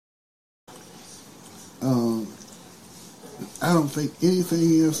Um, I don't think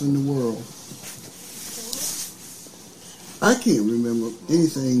anything else in the world. I can't remember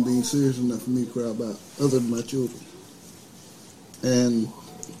anything being serious enough for me to cry about other than my children. And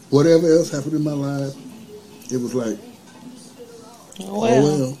whatever else happened in my life, it was like, oh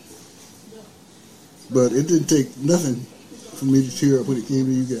well. But it didn't take nothing for me to cheer up when it came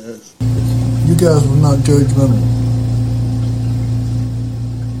to you guys. You guys were not judgmental.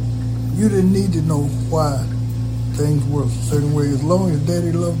 You didn't need to know why things were a certain way. As long as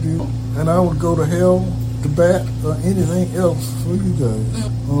Daddy loved you, and I would go to hell, to bat, or anything else for you guys.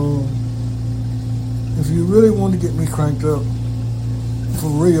 If you really want to get me cranked up, for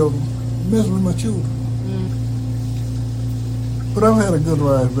real, mess with my children. But I've had a good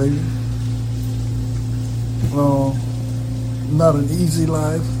life, baby. Not an easy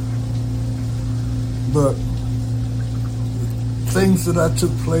life, but things that I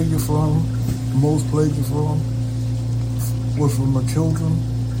took pleasure from, most pleasure from, was from my children.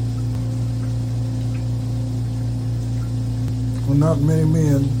 Well, not many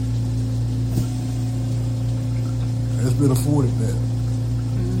men has been afforded that.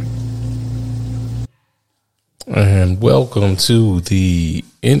 And welcome to the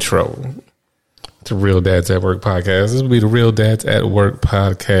intro to Real Dads at Work podcast. This will be the Real Dads at Work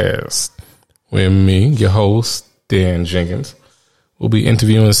podcast with me, your host, Dan Jenkins. We'll be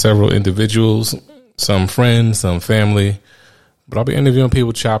interviewing several individuals, some friends, some family, but I'll be interviewing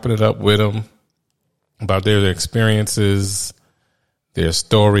people, chopping it up with them about their experiences, their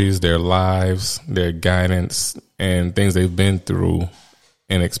stories, their lives, their guidance, and things they've been through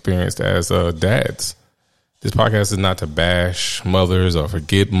and experienced as dads. This podcast is not to bash mothers or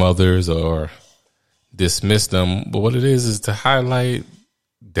forget mothers or dismiss them, but what it is to highlight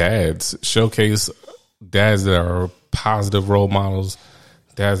dads, showcase dads that are positive role models,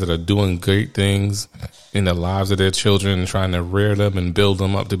 dads that are doing great things in the lives of their children and trying to rear them and build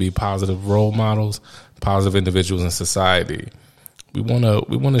them up to be positive role models, positive individuals in society. We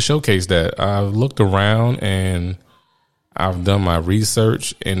want to showcase that. I've looked around and I've done my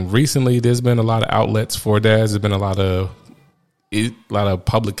research, and recently there's been a lot of outlets for dads. There's been a lot of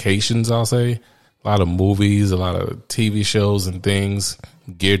publications, I'll say, a lot of movies, a lot of TV shows and things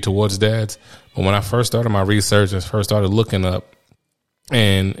geared towards dads. But when I first started my research and first started looking up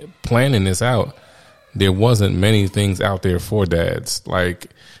and planning this out, there wasn't many things out there for dads. Like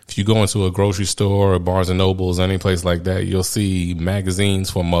if you go into a grocery store or Barnes and Nobles, any place like that, you'll see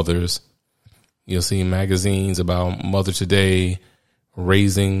magazines for mothers. You'll see magazines about mother today,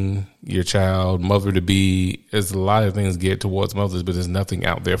 raising your child, mother to be. There's a lot of things geared towards mothers, but there's nothing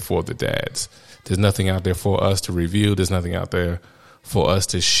out there for the dads. There's nothing out there for us to review. There's nothing out there for us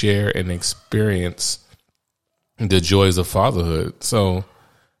to share and experience the joys of fatherhood. So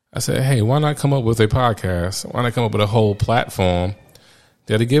I said, hey, why not come up with a podcast? Why not come up with a whole platform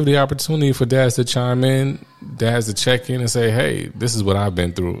that'll give the opportunity for dads to chime in, dads to check in and say, hey, this is what I've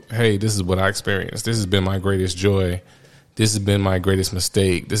been through. Hey, this is what I experienced. This has been my greatest joy. This has been my greatest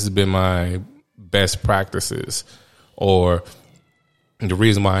mistake. This has been my best practices. Or the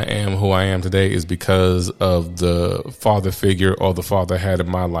reason why I am who I am today is because of the father figure or the father I had in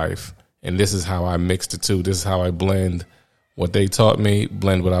my life. And this is how I mix the two. This is how I blend what they taught me,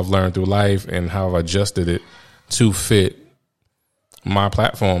 blend what I've learned through life, and how I've adjusted it to fit my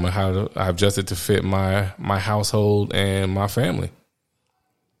platform and how I've adjusted to fit my household and my family.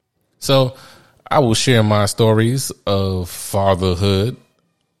 So I will share my stories of fatherhood.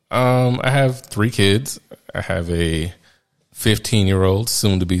 I have 3 kids. I have a 15-year-old,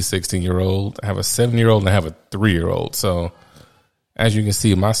 soon to be 16-year-old. I have a 7-year-old and I have a 3-year-old. So as you can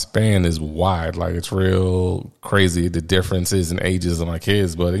see, my span is wide. Like it's real crazy, the differences in ages of my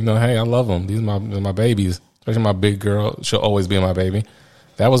kids. But you know, hey, I love them. These are my babies. Especially my big girl. She'll always be my baby.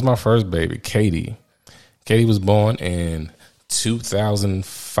 That was my first baby, Katie. Katie was born in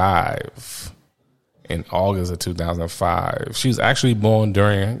 2005, in August of 2005. She was actually born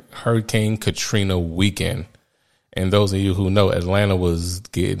during Hurricane Katrina weekend. And those of you who know, Atlanta was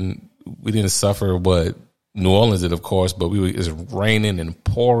we didn't suffer what New Orleans did, of course, but it was raining and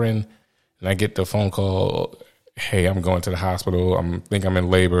pouring. And I get the phone call, hey, I'm going to the hospital. I think I'm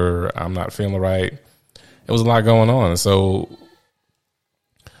in labor. I'm not feeling right. It was a lot going on. So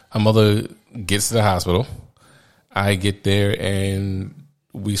her mother gets to the hospital. I get there and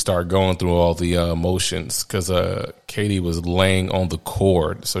we start going through all the emotions because Katie was laying on the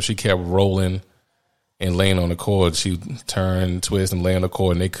cord. So she kept rolling and laying on the cord. She turned, twist, and lay on the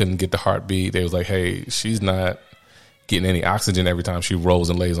cord, and they couldn't get the heartbeat. They was like, hey, she's not getting any oxygen every time she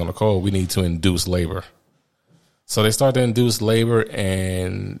rolls and lays on the cord. We need to induce labor. So they start to induce labor,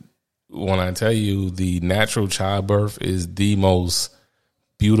 and when I tell you the natural childbirth is the most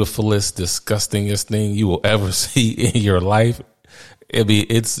beautifulest, disgustingest thing you will ever see in your life.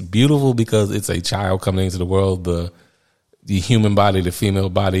 It's beautiful because it's a child coming into the world. The human body, the female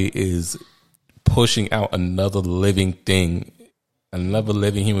body, is pushing out another living thing. Another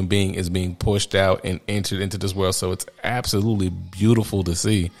living human being is being pushed out and entered into this world. So it's absolutely beautiful to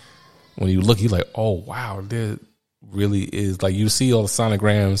see. When you look, you're like, oh, wow, there really is. Like, you see all the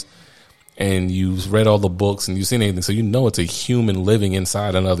sonograms and you've read all the books and you've seen anything. So you know it's a human living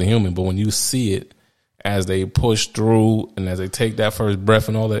inside another human. But when you see it as they push through and as they take that first breath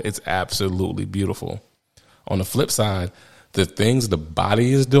and all that, it's absolutely beautiful. On the flip side, the things the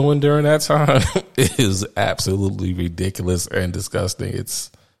body is doing during that time is absolutely ridiculous and disgusting. It's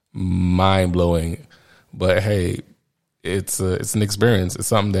mind blowing, but hey, it's an experience. It's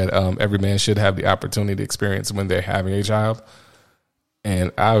something that every man should have the opportunity to experience when they're having a child.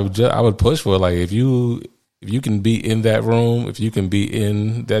 And I would push for it. Like, if you can be in that room, if you can be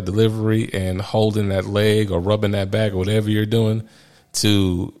in that delivery and holding that leg or rubbing that back or whatever you're doing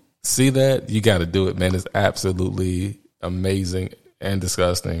to see that, you got to do it, man. It's absolutely amazing and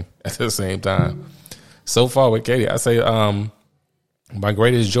disgusting at the same time. So far with Katie, I say my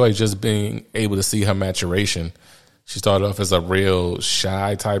greatest joy is just being able to see her maturation. She started off as a real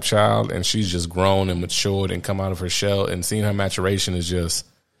shy type child, and she's just grown and matured and come out of her shell. And seeing her maturation is just,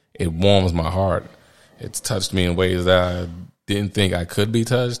 it warms my heart. It's touched me in ways that I didn't think I could be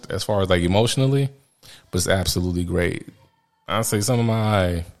touched as far as like emotionally, but it's absolutely great. I'll say some of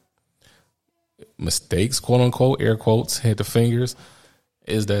my mistakes, quote unquote, air quotes, hit the fingers,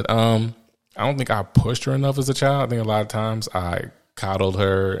 is that I don't think I pushed her enough as a child. I think a lot of times I coddled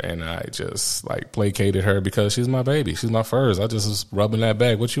her and I just like placated her because she's my baby. She's my first. I just was rubbing that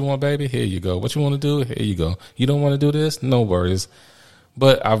back. What you want, baby? Here you go. What you want to do? Here you go. You don't want to do this? No worries.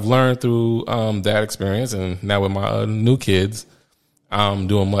 But I've learned through that experience, and now with my new kids, I'm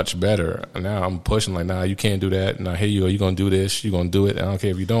doing much better. Now I'm pushing like, nah, you can't do that. Now here you go. You're going to do this. You're going to do it. I don't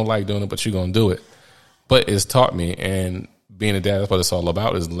care if you don't like doing it, but you're going to do it. But it's taught me, and being a dad, that's what it's all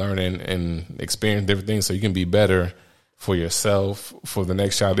about, is learning and experiencing different things so you can be better for yourself, for the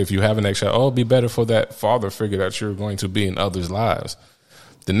next child. If you have a next child, be better for that father figure that you're going to be in others' lives.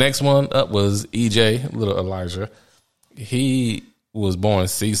 The next one up was EJ, little Elijah. He was born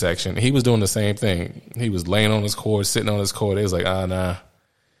C-section. He was doing the same thing. He was laying on his cord, sitting on his cord. They was like, nah,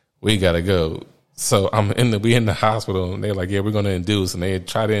 we got to go. So we in the hospital, and they're like, yeah, we're going to induce. And they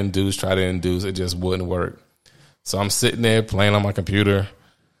try to induce. It just wouldn't work. So I'm sitting there playing on my computer,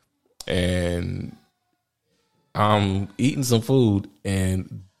 and I'm eating some food,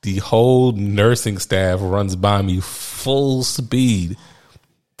 and the whole nursing staff runs by me full speed.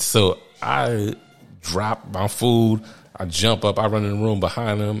 So I drop my food. I jump up. I run in the room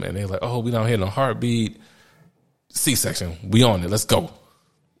behind them, and they're like, oh, we don't hear no heartbeat. C-section. We on it. Let's go.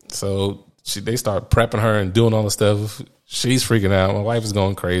 So they start prepping her and doing all the stuff. She's freaking out. My wife is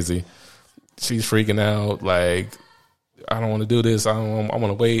going crazy. She's freaking out. Like, I don't want to do this. I want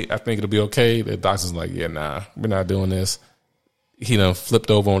to wait. I think it'll be okay. The doctor's like, yeah, nah, we're not doing this. He done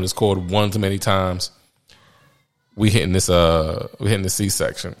flipped over on his cord one too many times. We hitting this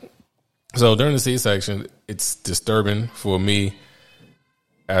C-section. So during the C-section, it's disturbing for me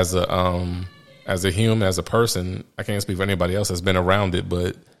as a human, as a person. I can't speak for anybody else that's been around it,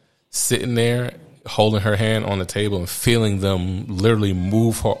 but sitting there, holding her hand on the table and feeling them literally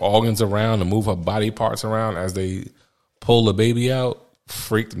move her organs around and move her body parts around as they pull the baby out,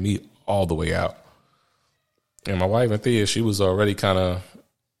 freaked me all the way out. And my wife, Anthea, she was already kind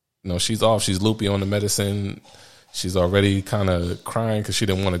of, she's off. She's loopy on the medicine. She's already kind of crying because she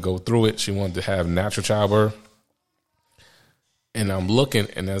didn't want to go through it. She wanted to have natural childbirth. And I'm looking,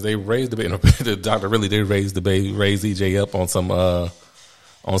 and as they raised the baby, the doctor really did raise EJ up on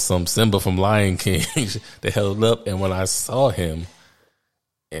some Simba from Lion King. They held up, and when I saw him,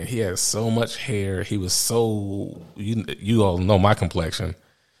 and he had so much hair, he was so, you all know my complexion,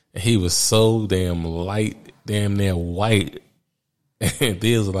 and he was so damn light, damn near white. And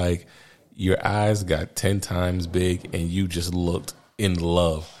it was like, your eyes got 10 times big, and you just looked in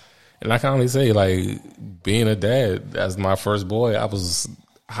love. And I can only say, like, being a dad, as my first boy, I was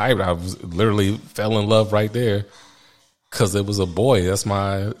hyped. I was literally fell in love right there because it was a boy. That's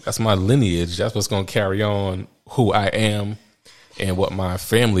my lineage. That's what's going to carry on who I am and what my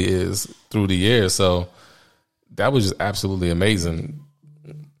family is through the years. So that was just absolutely amazing.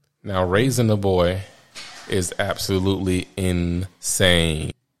 Now, raising a boy is absolutely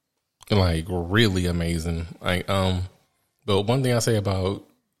insane. Like, really amazing. Like, but one thing I say about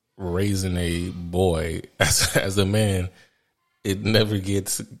raising a boy as a man, it never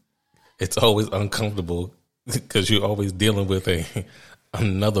gets it's always uncomfortable because you're always dealing with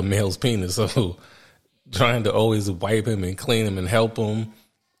another male's penis. So trying to always wipe him and clean him and help him,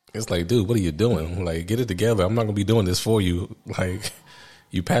 it's like, dude, what are you doing? Like, get it together. I'm not gonna be doing this for you. Like,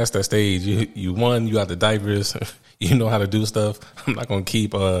 you passed that stage. You won. You got the diapers. You know how to do stuff. I'm not gonna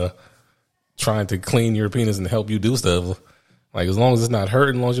keep trying to clean your penis and help you do stuff. Like, as long as it's not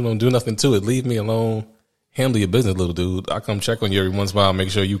hurting, as long as you don't do nothing to it, leave me alone. Handle your business, little dude. I come check on you every once in a while, make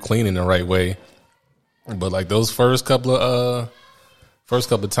sure you cleaning the right way. But like those first couple of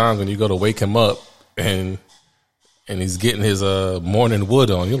times when you go to wake him up and he's getting his morning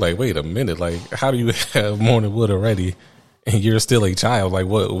wood on, you're like, wait a minute, like, how do you have morning wood already and you're still a child? Like,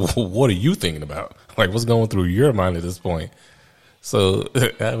 what are you thinking about? Like, what's going through your mind at this point? So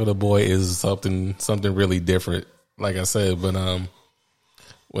having a boy is something really different, like I said. But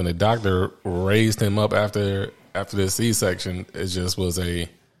when the doctor raised him up after the C-section, it just was a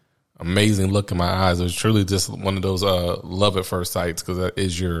amazing look in my eyes. It was truly just one of those love at first sights, because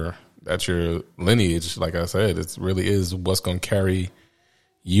that's your lineage. Like I said, it really is what's going to carry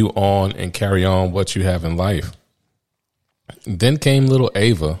you on and carry on what you have in life. Then came little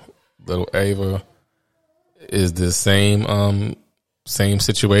Ava. Little Ava is the same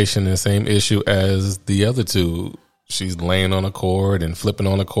situation and same issue as the other two. She's laying on a cord and flipping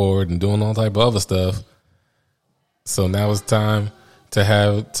on a cord and doing all type of other stuff. So now it's time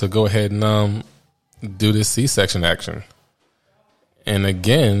to go ahead and do this C-section action. And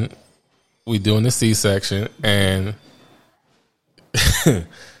again, we doing the C-section, and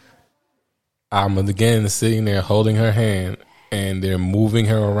I'm again sitting there holding her hand, and they're moving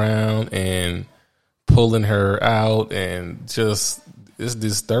her around and pulling her out, and just it's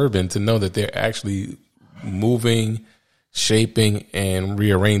disturbing to know that they're actually moving, shaping, and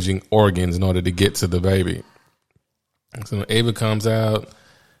rearranging organs in order to get to the baby. So Ava comes out,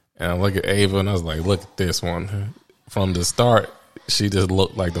 and I look at Ava, and I was like, look at this one. From the start, she just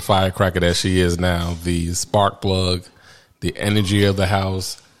looked like the firecracker that she is now, the spark plug, the energy of the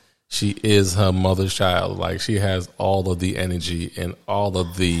house. She is her mother's child. Like, she has all of the energy and all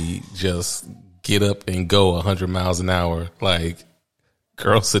of the just get up and go 100 miles an hour. Like,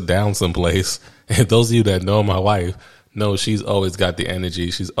 girl, sit down someplace. And those of you that know my wife know she's always got the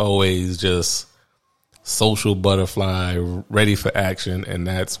energy. She's always just social butterfly, ready for action. And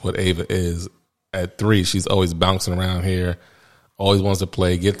that's what Ava is. At 3, she's always bouncing around here, always wants to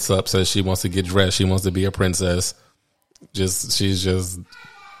play, gets up, says she wants to get dressed, she wants to be a princess. It's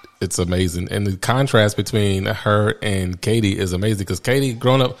amazing. And the contrast between her and Katie is amazing, because Katie,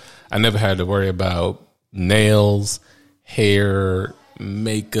 growing up, I never had to worry about nails, hair,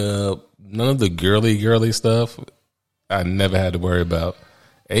 makeup, none of the girly stuff. I never had to worry about.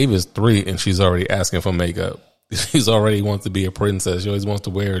 Ava's 3, and she's already asking for makeup. She's already wants to be a princess. She always wants to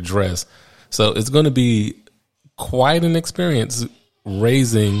wear a dress. So it's going to be quite an experience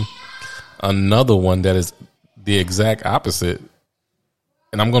raising another one that is the exact opposite.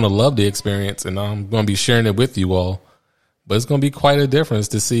 And I'm going to love the experience, and I'm going to be sharing it with you all. But it's going to be quite a difference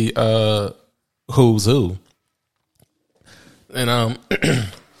to see who's who. And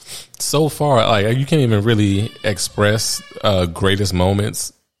so far, like, you can't even really express greatest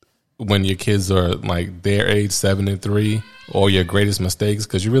moments when your kids are like their age, 7 and 3, or your greatest mistakes,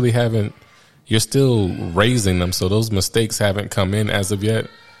 because you really haven't. You're still raising them, so those mistakes haven't come in as of yet.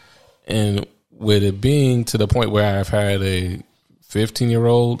 And with it being to the point where I've had a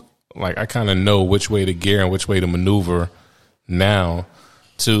 15-year-old, like, I kind of know which way to gear and which way to maneuver now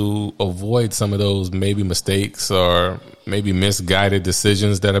to avoid some of those maybe mistakes or maybe misguided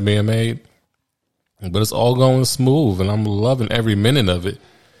decisions that are being made. But it's all going smooth, and I'm loving every minute of it.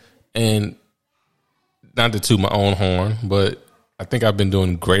 And not to toot my own horn, but I think I've been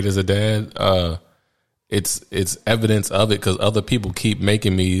doing great as a dad. It's evidence of it, because other people keep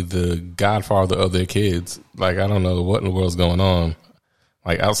making me the godfather of their kids. Like, I don't know what in the world's going on.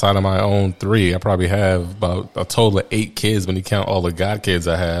 Like, outside of my own 3, I probably have about a total of 8 kids when you count all the god kids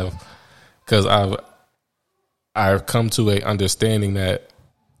I have. Because I've come to a understanding that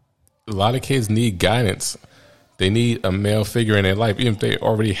a lot of kids need guidance. They need a male figure in their life. Even if they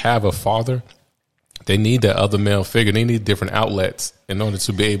already have a father, they need that other male figure. They need different outlets in order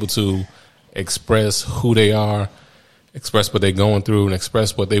to be able to express who they are, express what they're going through, and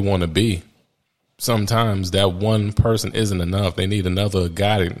express what they want to be. Sometimes that one person isn't enough. They need another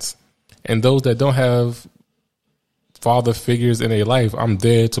guidance. And those that don't have father figures in their life, I'm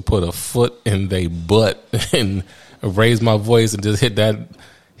there to put a foot in their butt and raise my voice and just hit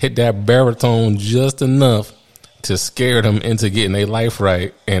that baritone just enough to scare them into getting their life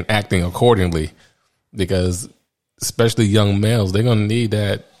right and acting accordingly. Because especially young males, they're going to need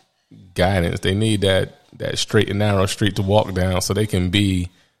that guidance. They need that straight and narrow street to walk down so they can be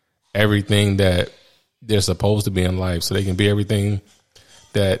everything that they're supposed to be in life, so they can be everything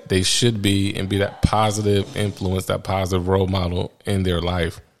that they should be and be that positive influence, that positive role model in their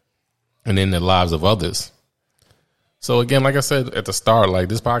life and in the lives of others. So again, like I said at the start, like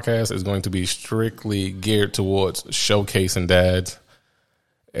this podcast is going to be strictly geared towards showcasing dads,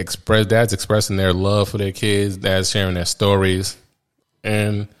 dads expressing their love for their kids, dads sharing their stories,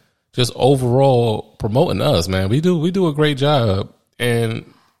 and just overall promoting us, man. We do a great job.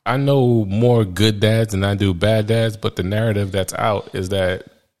 And I know more good dads than I do bad dads, but the narrative that's out is that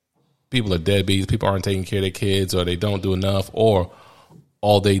people are deadbeats, people aren't taking care of their kids, or they don't do enough, or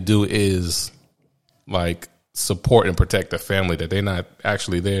all they do is like support and protect their family, that they're not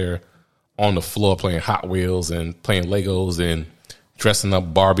actually there on the floor playing Hot Wheels and playing Legos and dressing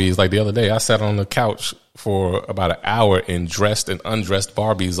up Barbies. Like the other day, I sat on the couch for about an hour and dressed and undressed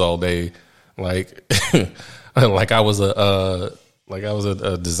Barbies all day, like like I was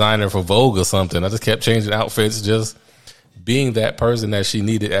a designer for Vogue or something. I just kept changing outfits, just being that person that she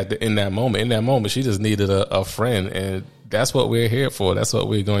needed in that moment. In that moment, she just needed a friend, and that's what we're here for. That's what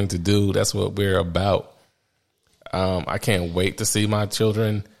we're going to do. That's what we're about. I can't wait to see my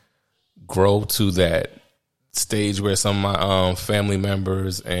children grow to that stage where some of my family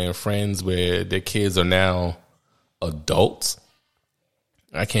members and friends, where their kids are now adults.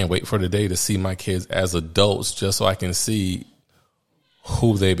 I can't wait for the day to see my kids as adults, just so I can see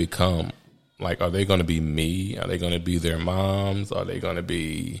who they become. Like, are they going to be me? Are they going to be their moms? Are they going to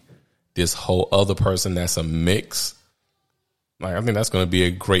be this whole other person that's a mix? Like, I think that's going to be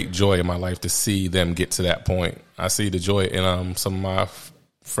a great joy in my life to see them get to that point. I see the joy in some of my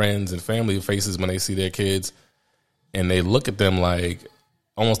friends and family faces when they see their kids, and they look at them like,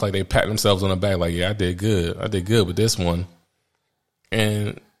 almost like they pat themselves on the back, like, yeah, I did good with this one.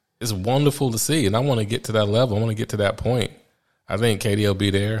 And it's wonderful to see, and I want to get to that level. I want to get to that point. I think Katie will be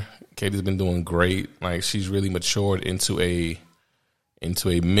there. Katie's been doing great. Like, she's really matured into a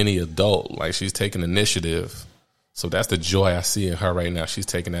mini adult. Like, she's taking initiative. So that's the joy I see in her right now. She's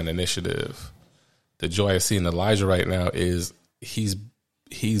taking that initiative. The joy I see in Elijah right now is he's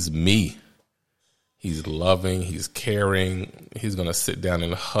me. He's loving. He's caring. He's going to sit down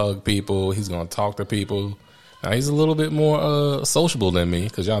and hug people. He's going to talk to people. Now, he's a little bit more sociable than me,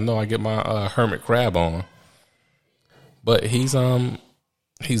 because y'all know I get my hermit crab on. But he's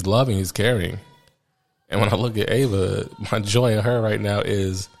loving. He's caring. And when I look at Ava, my joy in her right now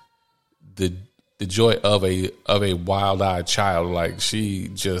is the joy of a wild-eyed child. Like, she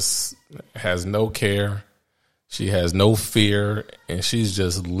just has no care. She has no fear, and she's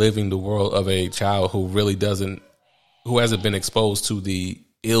just living the world of a child who hasn't been exposed to the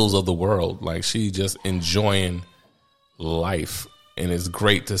ills of the world. Like, she just enjoying life, and it's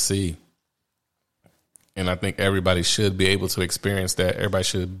great to see. And I think everybody should be able to experience that. Everybody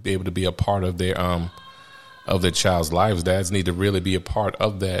should be able to be a part of their child's lives. Dads need to really be a part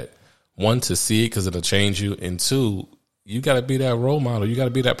of that. One, to see it because it'll change you, and two, you got to be that role model. You got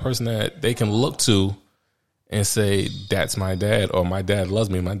to be that person that they can look to and say, that's my dad, or my dad loves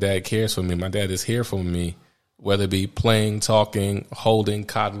me, my dad cares for me, my dad is here for me, whether it be playing, talking, holding,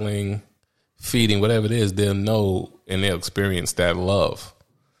 coddling, feeding, whatever it is, they'll know and they'll experience that love.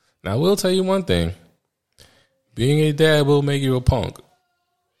 Now, I will tell you one thing. Being a dad will make you a punk.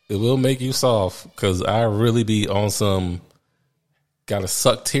 It will make you soft, because I really be on some gotta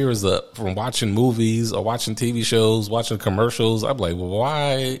suck tears up from watching movies or watching TV shows, watching commercials. I'm like, well,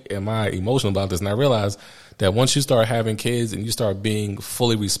 why am I emotional about this? And I realize that once you start having kids and you start being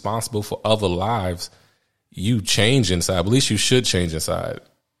fully responsible for other lives, you change inside. At least you should change inside.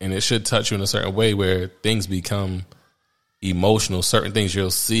 And it should touch you in a certain way where things become emotional. Certain things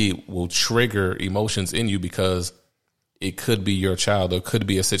you'll see will trigger emotions in you, because it could be your child, or it could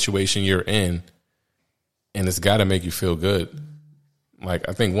be a situation you're in, and it's got to make you feel good. Like,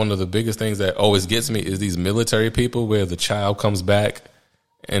 I think one of the biggest things that always gets me is these military people where the child comes back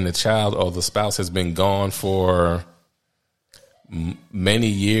and the child or the spouse has been gone for many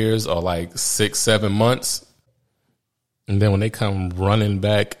years, or like 6-7 months. And then when they come running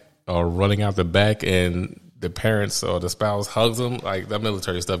back or running out the back and the parents or the spouse hugs them, like, that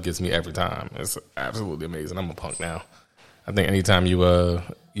military stuff gets me every time. It's absolutely amazing. I'm a punk now. I think anytime you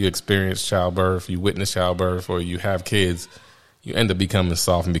experience childbirth, you witness childbirth, or you have kids, you end up becoming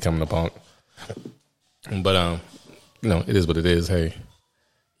soft and becoming a punk. But, it is what it is. Hey,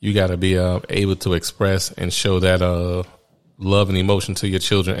 you got to be able to express and show that love and emotion to your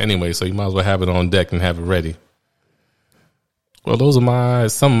children anyway, so you might as well have it on deck and have it ready. Well, those are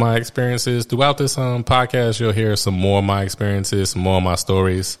some of my experiences. Throughout this podcast, you'll hear some more of my experiences, some more of my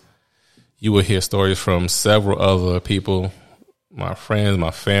stories. you will hear stories from several other people, my friends,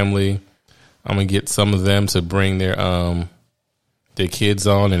 my family. I'm going to get some of them to bring their kids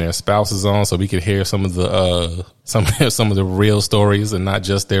on and their spouses on, so we could hear some of the some of the real stories and not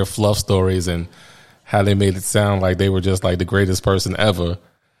just their fluff stories and how they made it sound like they were just like the greatest person ever.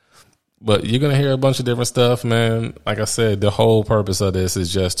 But you're going to hear a bunch of different stuff, man. Like I said, the whole purpose of this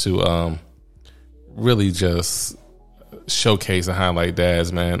is just to really just showcase and highlight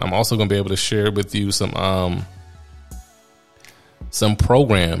dads, man. I'm also going to be able to share with you some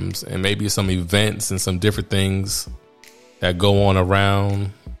programs and maybe some events and some different things that go on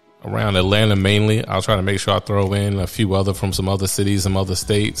around Atlanta mainly. I'll try to make sure I throw in a few other from some other cities, some other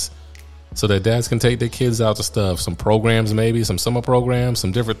states, so that dads can take their kids out to stuff. Some programs, maybe some summer programs,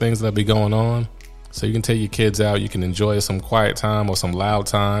 some different things that'll be going on. So you can take your kids out. You can enjoy some quiet time or some loud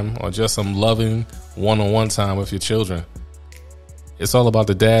time or just some loving one-on-one time with your children. It's all about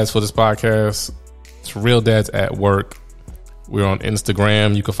the dads for this podcast. It's Real Dads at Work. We're on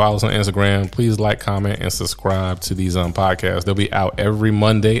Instagram. You can follow us on Instagram. Please like, comment, and subscribe to these podcasts. They'll be out every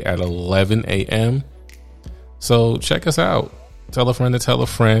Monday at 11 a.m. So check us out. Tell a friend to tell a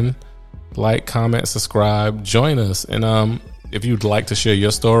friend. Like, comment, subscribe, join us. And if you'd like to share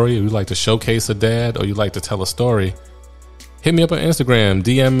your story, if you'd like to showcase a dad, or you'd like to tell a story, hit me up on Instagram,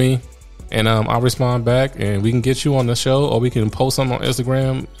 DM me, and I'll respond back, and we can get you on the show, or we can post something on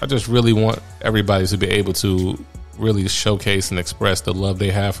Instagram. I just really want everybody to be able to really showcase and express the love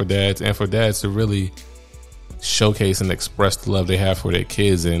they have for dads, and for dads to really showcase and express the love they have for their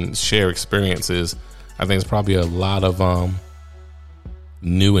kids and share experiences. I think it's probably a lot of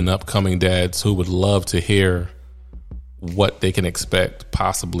new and upcoming dads who would love to hear what they can expect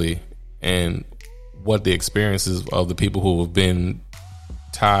possibly, and what the experiences of the people who have been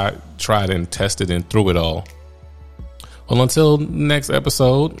tried and tested and through it all. Well, until next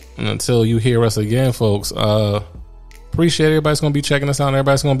episode, and until you hear us again, folks, appreciate everybody's going to be checking us out and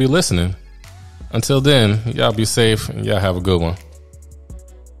everybody's going to be listening. Until then, y'all be safe and y'all have a good one.